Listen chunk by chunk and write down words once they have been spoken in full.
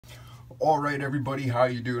All right, everybody, how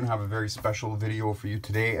you doing? Have a very special video for you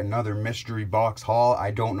today. Another mystery box haul.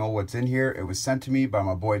 I don't know what's in here. It was sent to me by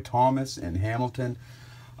my boy Thomas in Hamilton.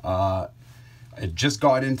 It just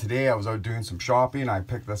got in today. I was out doing some shopping. I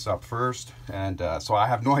picked this up first, and so I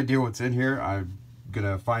have no idea what's in here. I'm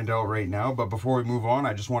gonna find out right now. But before we move on,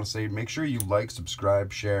 I just want to say, make sure you like,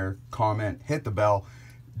 subscribe, share, comment, hit the bell,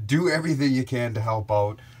 do everything you can to help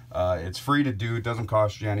out. It's free to do, it doesn't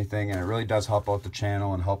cost you anything, and it really does help out the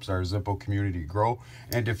channel and helps our Zippo community grow.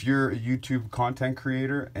 And if you're a YouTube content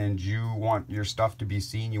creator and you want your stuff to be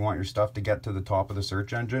seen, you want your stuff to get to the top of the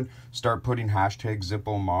search engine, start putting hashtag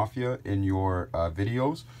Zippo Mafia in your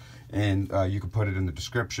videos, and you can put it in the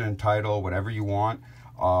description, title, whatever you want.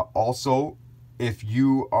 Also, if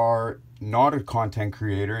you are not a content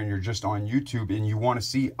creator and you're just on YouTube and you want to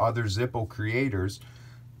see other Zippo creators,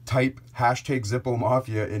 type hashtag Zippo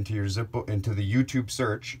Mafia into your into the YouTube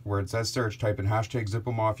search where it says search. Type in hashtag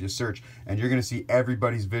Zippo Mafia search, and you're gonna see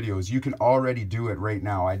everybody's videos. You can already do it right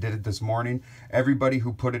now. I did it this morning. Everybody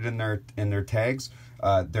who put it in their tags,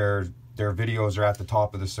 their videos are at the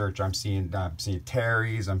top of the search. I'm seeing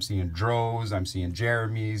Terry's, I'm seeing Dro's, I'm seeing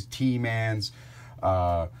Jeremy's, T-Man's,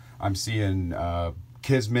 I'm seeing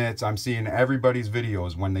Kismet's. I'm seeing everybody's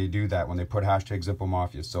videos when they do that, when they put hashtag Zippo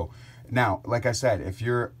Mafia. So now, like I said, if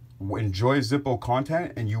you're enjoy Zippo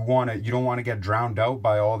content and you don't want to get drowned out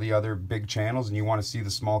by all the other big channels, and you want to see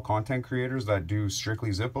the small content creators that do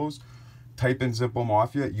strictly Zippos, type in Zippo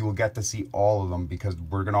Mafia. You will get to see all of them, because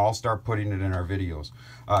we're gonna all start putting it in our videos.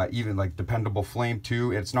 Even like Dependable Flame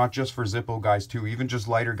too. It's not just for Zippo guys too, even just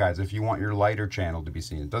lighter guys. If you want your lighter channel to be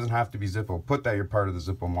seen, it doesn't have to be Zippo. Put that you're part of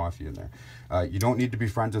the Zippo Mafia in there. You don't need to be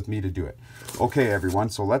friends with me to do it. Okay, everyone,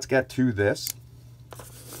 so let's get to this.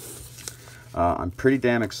 I'm pretty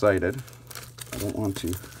damn excited. I don't want to.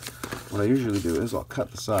 What I usually do is I'll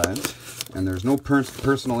cut the sides, and there's no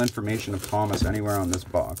personal information of Thomas anywhere on this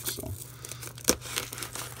box. So,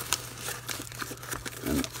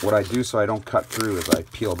 and what I do so I don't cut through is I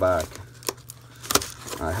peel back.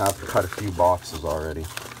 I have cut a few boxes already.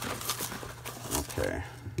 Okay,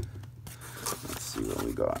 let's see what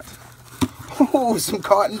we got. Oh, some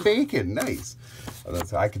cotton bacon, nice.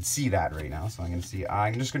 I could see that right now, so I'm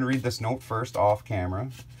just gonna read this note first off camera.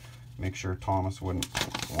 Make sure Thomas wouldn't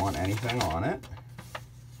want anything on it.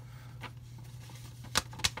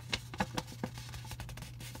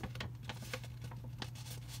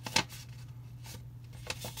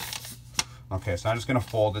 Okay, so I'm just gonna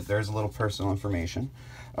fold it. There's a little personal information.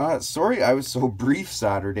 Sorry I was so brief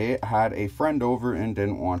Saturday. I had a friend over and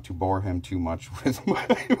didn't want to bore him too much with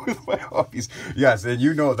my hobbies. Yes, and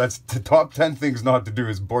you know that's the top 10 things not to do,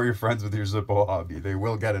 is bore your friends with your Zippo hobby. They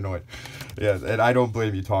will get annoyed. Yes, and I don't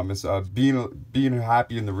blame you, Thomas. Being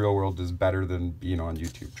happy in the real world is better than being on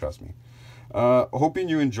YouTube, trust me. Hoping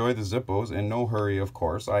you enjoy the Zippos. In no hurry, of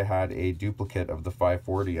course. I had a duplicate of the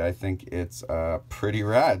 540. I think it's pretty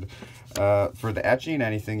rad. For the etching,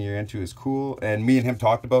 anything you're into is cool. And me and him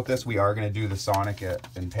talked about this. We are going to do the Sonic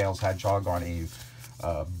and Tails Hedgehog on a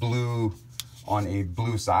blue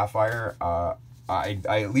sapphire. I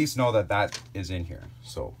at least know that is in here.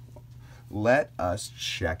 So let us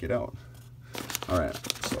check it out. All right,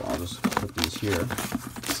 so I'll just put these here.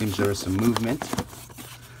 Seems there is some movement.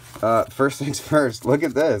 First things first, look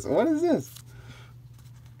at this. What is this?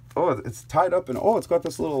 Oh, it's tied up, and oh, it's got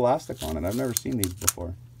this little elastic on it. I've never seen these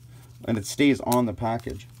before. And it stays on the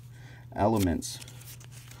package. Elements.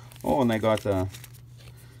 Oh, and they got the...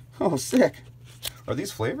 Oh, sick. Are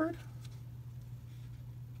these flavored?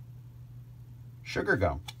 Sugar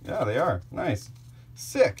gum. Yeah, they are. Nice.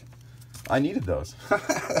 Sick. I needed those.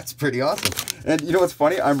 That's pretty awesome. And you know what's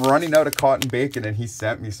funny? I'm running out of cotton bacon, and he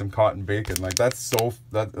sent me some cotton bacon. Like, that's so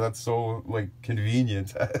like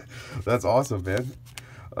convenient. That's awesome, man.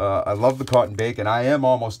 I love the cotton bacon. I am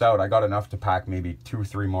almost out. I got enough to pack maybe 2 or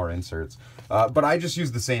 3 more inserts. But I just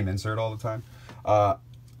use the same insert all the time.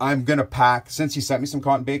 I'm gonna pack, since he sent me some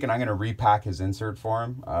cotton bacon, I'm gonna repack his insert for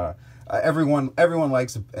him. Everyone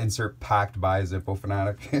likes an insert packed by a Zippo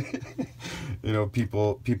fanatic. You know,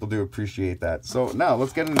 people do appreciate that. So now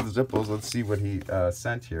let's get into the Zippos. Let's see what he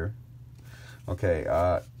sent here. Okay,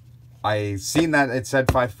 I seen that it said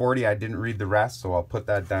 540. I didn't read the rest, so I'll put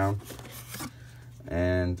that down.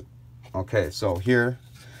 And okay, so here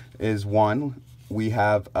is one. We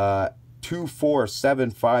have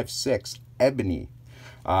 24756 ebony.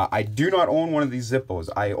 I do not own one of these Zippos.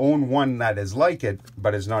 I own one that is like it,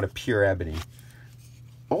 but it's not a pure ebony.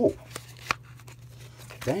 Oh,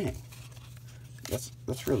 dang.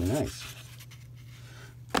 That's really nice.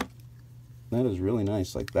 That is really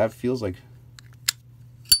nice. Like, that feels like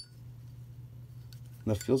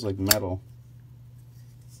metal.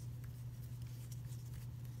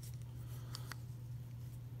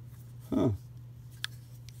 Huh.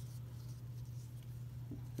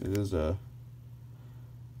 It is a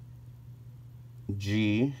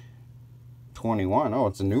G21. Oh,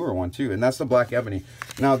 it's a newer one too, and that's the black ebony.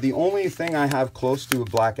 Now, the only thing I have close to a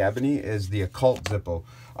black ebony is the occult Zippo.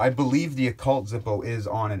 I believe the occult Zippo is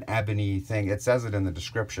on an ebony thing. It says it in the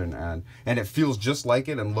description, and it feels just like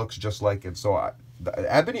it and looks just like it. So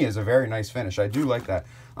the ebony is a very nice finish. I do like that.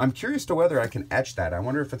 I'm curious to whether I can etch that. I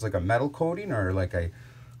wonder if it's like a metal coating or like a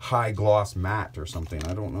high gloss matte or something.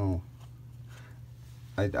 I don't know.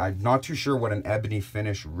 I'm not too sure what an ebony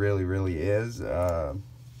finish really is. So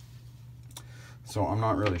I'm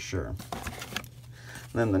not really sure.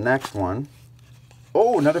 Then the next one.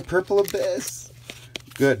 Oh, another purple abyss.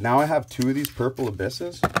 Good. Now I have 2 of these purple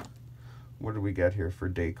abysses. What did we get here for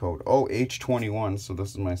day code? Oh, H21. So this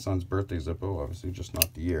is my son's birthday Zippo. Obviously, just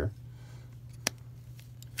not the year.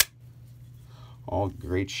 All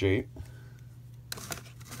great shape.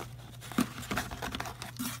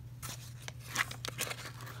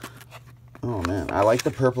 Oh man, I like the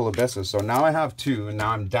purple abysses. So now I have 2, and now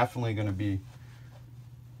I'm definitely going to be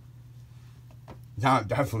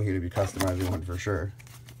customizing one for sure.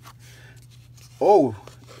 Oh,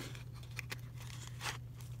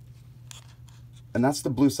 and that's the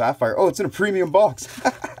blue sapphire. Oh, it's in a premium box.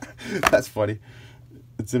 That's funny.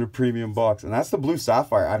 It's in a premium box, and that's the blue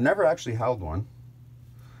sapphire. I've never actually held one.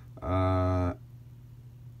 And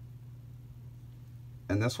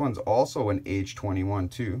this one's also an H21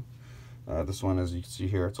 too. This one, as you can see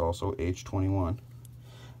here, it's also H21.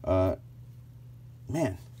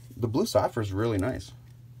 Man, the blue sapphire is really nice.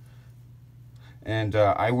 And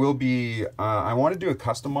I will be, I want to do a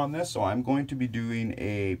custom on this, so I'm going to be doing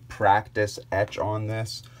a practice etch on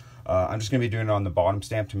this. I'm just going to be doing it on the bottom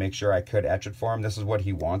stamp to make sure I could etch it for him. This is what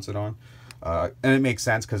he wants it on. And it makes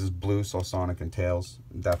sense because it's blue, so Sonic and Tails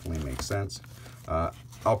definitely makes sense.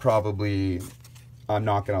 I'll probably... I'm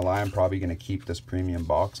not gonna lie, I'm probably gonna keep this premium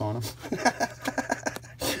box on him.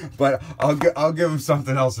 But I'll give him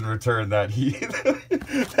something else in return that he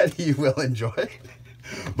that he will enjoy.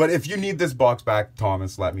 But if you need this box back,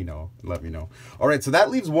 Thomas, let me know. Let me know. All right, so that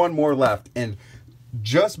leaves one more left, and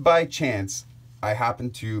just by chance, I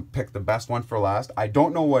happen to pick the best one for last. I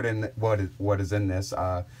don't know what is in this.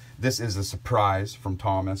 This is a surprise from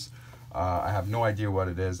Thomas. I have no idea what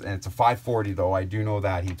it is, and it's a 540 though. I do know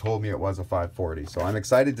that. He told me it was a 540, so I'm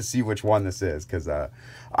excited to see which one this is, because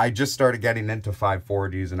I just started getting into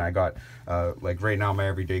 540s, and I got, like right now my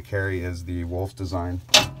everyday carry is the Wolf design.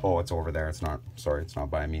 Oh, it's over there. It's not, sorry, it's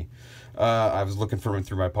not by me. I was looking for it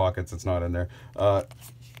through my pockets. It's not in there.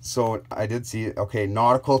 So I did see, okay,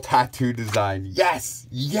 nautical tattoo design. Yes,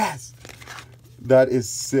 yes, that is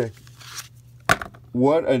sick.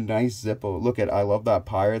 What a nice Zippo. Look at, I love that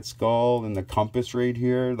pirate skull and the compass right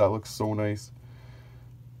here. That looks so nice.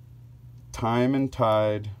 Time and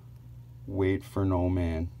tide, wait for no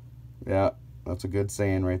man. Yeah, that's a good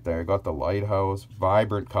saying right there. Got the lighthouse,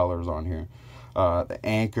 vibrant colors on here. The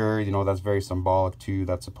anchor, you know, that's very symbolic too.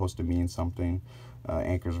 That's supposed to mean something.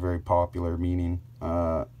 Anchor's very popular meaning.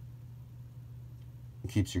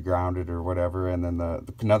 Keeps you grounded or whatever. And then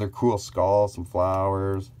another cool skull, some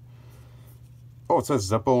flowers. Oh, it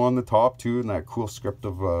says Zippo on the top too, and that cool script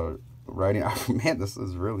of writing. Man, this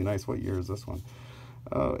is really nice. What year is this one?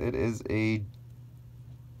 It is a...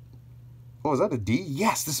 Oh, is that a D?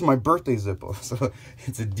 Yes, this is my birthday Zippo. So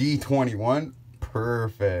it's a D21.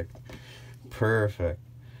 Perfect. Perfect.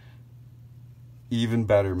 Even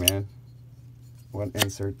better, man. What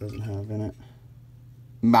insert doesn't have in it?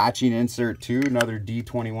 Matching insert too. Another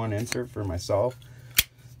D21 insert for myself.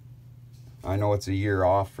 I know it's a year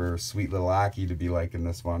off for sweet little Aki to be liking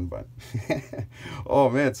this one, but oh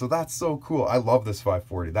man, so that's so cool. I love this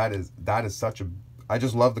 540. That is such a... I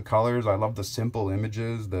just love the colors. I love the simple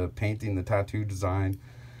images, the painting, the tattoo design,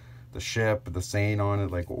 the ship, the saying on it.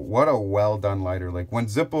 Like, what a well done lighter. Like when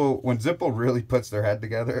Zippo really puts their head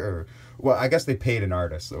together, or well, I guess they paid an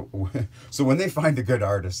artist. So when they find a good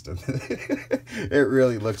artist, it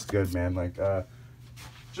really looks good, man. Like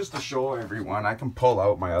just to show everyone, I can pull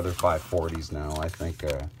out my other 540s now, I think,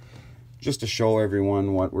 just to show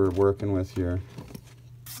everyone what we're working with here.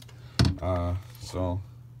 So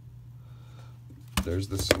there's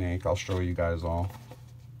the snake. I'll show you guys all.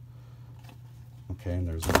 Okay, and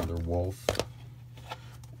there's another wolf.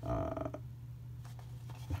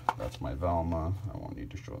 That's my Velma. I won't need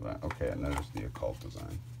to show that. Okay, and there's the occult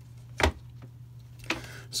design.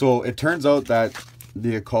 So it turns out that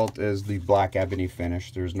the occult is the black ebony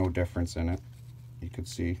finish. There's no difference in it. You can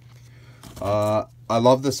see. I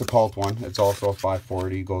love this occult one. It's also a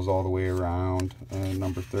 540, goes all the way around.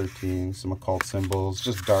 Number 13, some occult symbols,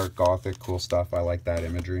 just dark gothic, cool stuff. I like that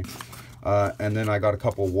imagery. And then I got a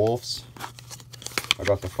couple wolves. I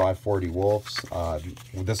got the 540 wolves.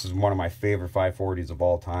 This is one of my favorite 540s of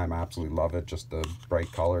all time. I absolutely love it, just the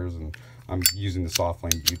bright colors, and I'm using the soft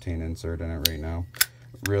flame butane insert in it right now.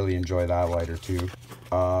 Really enjoy that lighter too.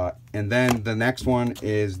 And then the next one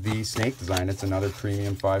is the snake design. It's another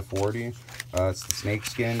premium 540. It's the snake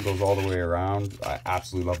skin, goes all the way around. I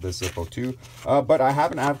absolutely love this Zippo too. But I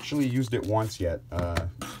haven't actually used it once yet.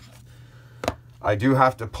 I do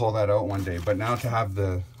have to pull that out one day, but now to have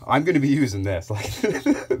the, I'm going to be using this. Like,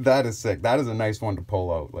 that is sick. That is a nice one to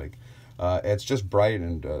pull out. Like, it's just bright,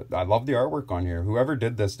 and I love the artwork on here. Whoever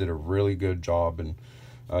did this did a really good job, and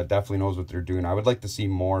definitely knows what they're doing. I would like to see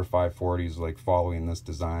more 540s like following this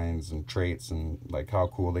designs and traits, and like how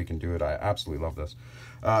cool they can do it. I absolutely love this.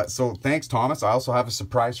 So thanks, Thomas. I also have a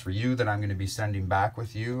surprise for you that I'm going to be sending back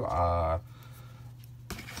with you.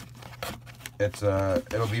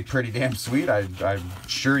 It'll be pretty damn sweet. I'm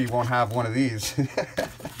sure you won't have one of these,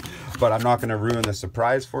 but I'm not going to ruin the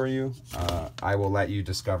surprise for you. I will let you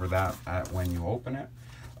discover that when you open it.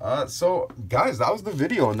 So guys, that was the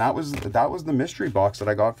video, and that was the mystery box that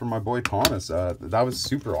I got from my boy Thomas. That was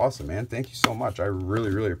super awesome, man. Thank you so much. I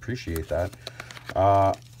really appreciate that.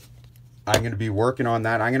 I'm going to be working on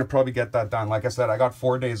that. I'm going to probably get that done. Like I said, I got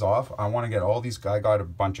 4 days off. I want to get all these, I got a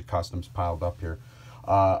bunch of customs piled up here.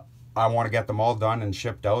 I want to get them all done and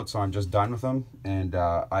shipped out, so I'm just done with them. And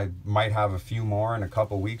I might have a few more in a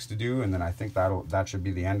couple weeks to do, and then I think that should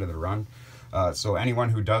be the end of the run. So anyone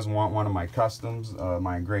who does want one of my customs,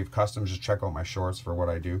 my engraved customs, just check out my shorts for what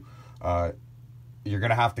I do. You're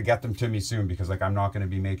going to have to get them to me soon, because like I'm not going to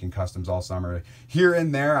be making customs all summer. Here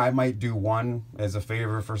and there, I might do one as a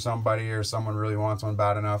favor for somebody, or someone really wants one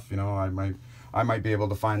bad enough. You know, I might be able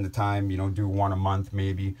to find the time, you know, do one a month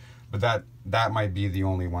maybe. But that might be the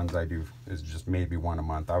only ones I do, is just maybe one a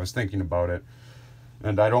month. I was thinking about it,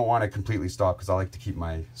 and I don't want to completely stop, because I like to keep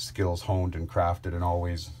my skills honed and crafted and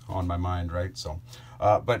always on my mind, right? So,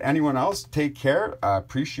 but anyone else, take care. I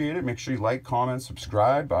appreciate it. Make sure you like, comment,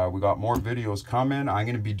 subscribe. We got more videos coming. I'm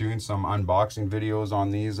going to be doing some unboxing videos on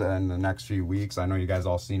these in the next few weeks. I know you guys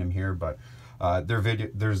all seen them here, but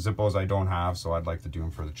there's Zippos I don't have, so I'd like to do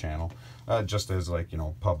them for the channel, just as, like, you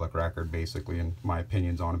know, public record basically, and my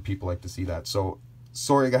opinions on it. People like to see that. So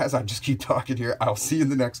sorry guys, I just keep talking here. I'll see you in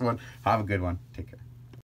the next one. Have a good one. Take care.